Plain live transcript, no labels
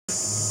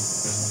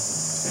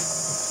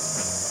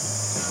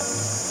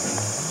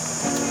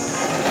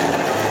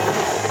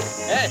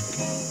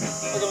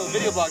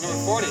vlog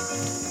number 40.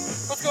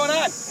 What's going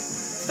on?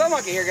 Stunt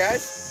Monkey here,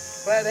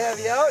 guys. Glad to have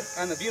you out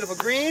on the beautiful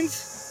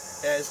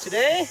greens, as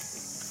today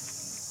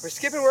we're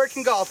skipping work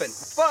and golfing.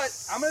 But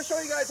I'm going to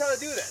show you guys how to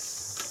do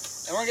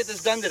this. And we're going to get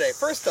this done today.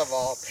 First of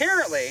all,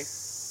 apparently,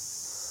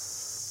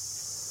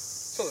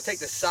 so to take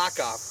the sock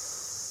off.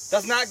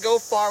 Does not go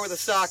far with a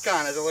sock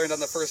on, as I learned on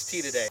the first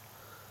tee today.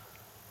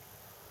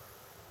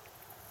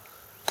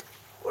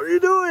 What are you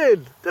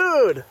doing,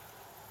 dude?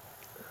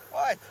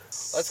 What?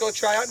 Let's go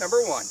try out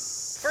number one.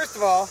 First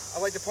of all,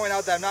 I'd like to point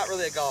out that I'm not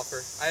really a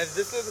golfer.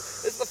 This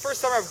is the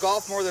first time I've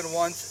golfed more than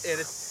once, and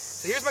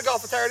so here's my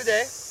golf attire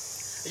today.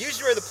 I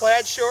usually wear the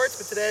plaid shorts,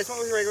 but today I just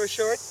went with regular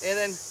shorts, and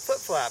then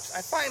flip-flops.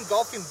 I find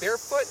golfing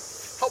barefoot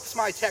helps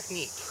my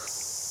technique.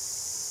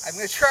 I'm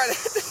gonna try to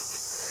hit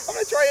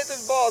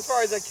this ball as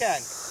far as I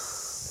can.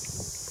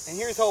 And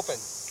here's hoping.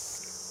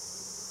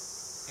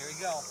 Here we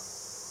go.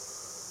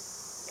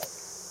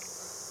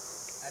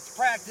 That's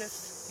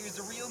practice. Here's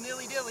the real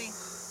nilly-dilly.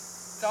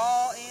 It's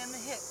all in the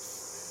hips.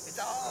 It's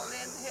all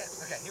in the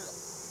hips. Okay, here we go.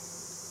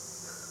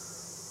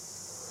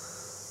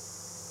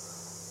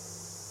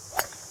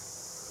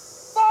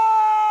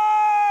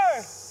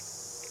 Four!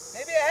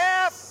 Maybe a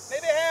half.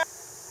 Maybe a half.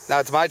 Now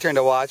it's my turn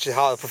to watch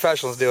how the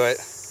professionals do it.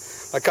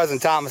 My cousin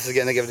Thomas is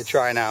going to give it a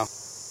try now.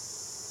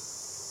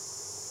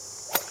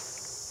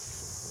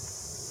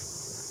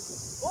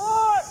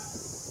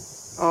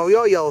 Oh, we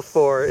all yell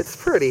for it. It's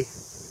pretty.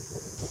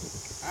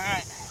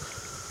 Alright.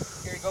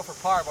 Here we go for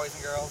par, boys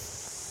and girls.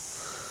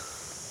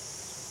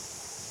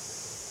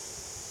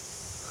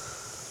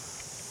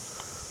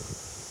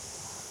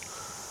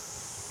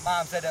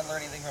 Mom said I didn't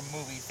learn anything from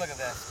movies. Look at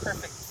this.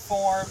 Perfect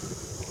form.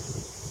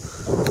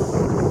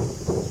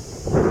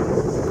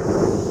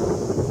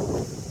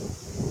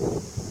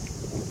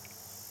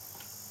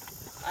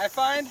 I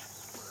find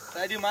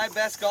that I do my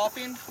best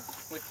golfing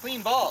with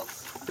clean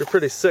balls. You're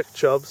pretty sick,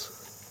 Chubbs.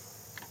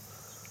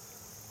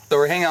 So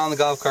we're hanging out on the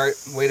golf cart,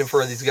 waiting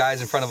for these guys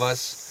in front of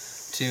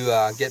us to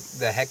get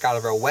the heck out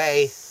of our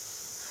way.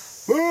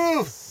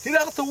 Move! Get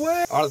out the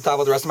way! I want to talk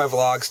about the rest of my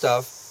vlog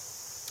stuff.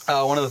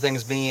 One of the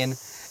things being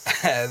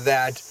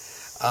that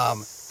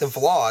the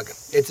vlog,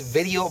 it's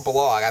video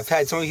blog. I've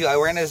had some of you, I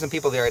ran into some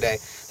people the other day,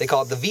 they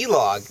call it the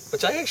vlog,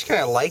 which I actually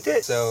kind of liked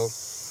it. So,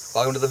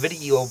 welcome to the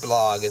video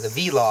blog, the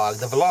vlog,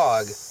 the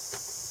vlog.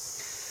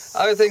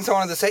 Other things I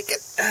wanted to say.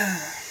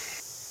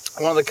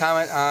 I wanted to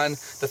comment on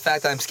the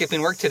fact that I'm skipping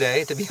work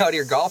today to be out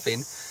here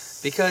golfing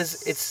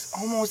because it's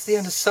almost the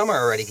end of summer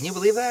already. Can you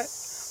believe that?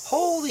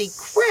 Holy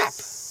crap!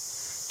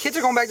 Kids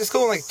are going back to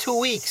school in like 2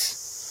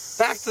 weeks.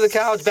 Back to the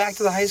college, back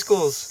to the high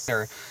schools.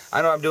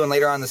 I know what I'm doing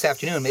later on this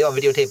afternoon. Maybe I'll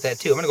videotape that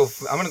too. I'm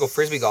gonna go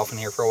frisbee golfing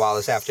here for a while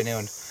this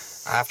afternoon.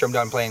 After I'm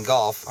done playing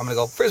golf, I'm gonna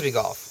go frisbee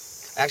golf.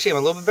 Actually, I'm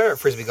a little bit better at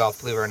frisbee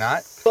golf, believe it or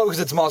not. Well, because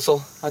it's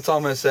muscle. That's all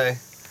I'm gonna say.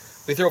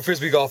 We throw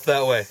frisbee golf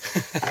that way.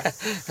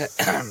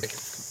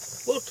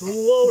 Look to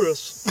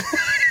Lotus.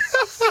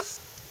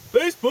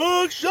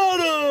 Facebook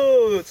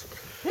shoutouts.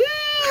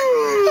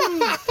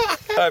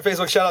 Alright,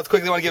 Facebook shoutouts.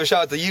 Quickly want to give a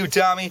shout out to you,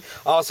 Tommy.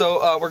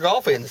 Also, we're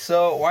golfing,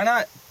 so why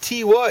not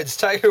T Woods,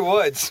 Tiger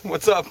Woods?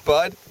 What's up,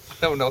 bud?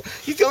 I don't know.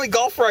 He's the only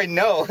golfer I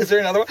know. Is there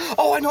another one?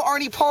 Oh, I know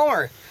Arnie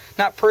Palmer.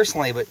 Not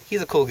personally, but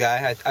he's a cool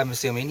guy, I'm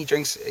assuming. He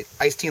drinks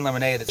iced tea and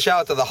lemonade. Shout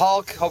out to the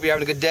Hulk. Hope you're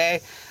having a good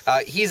day.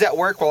 He's at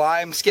work while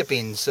I'm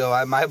skipping, so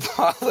my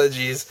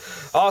apologies.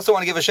 I also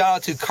want to give a shout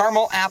out to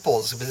caramel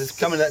apples, because it's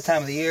coming to that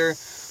time of the year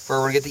where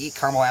we're going to get to eat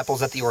caramel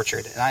apples at the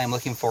orchard, and I am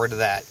looking forward to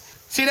that.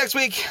 See you next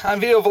week on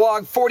Video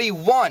Vlog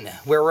 41,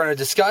 where we're going to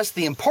discuss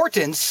the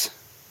importance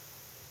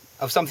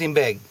of something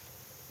big.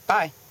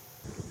 Bye.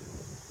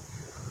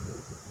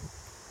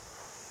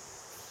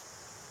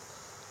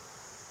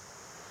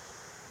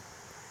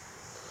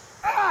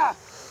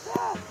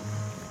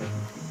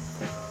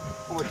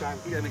 One more time.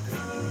 You gotta make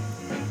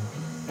this.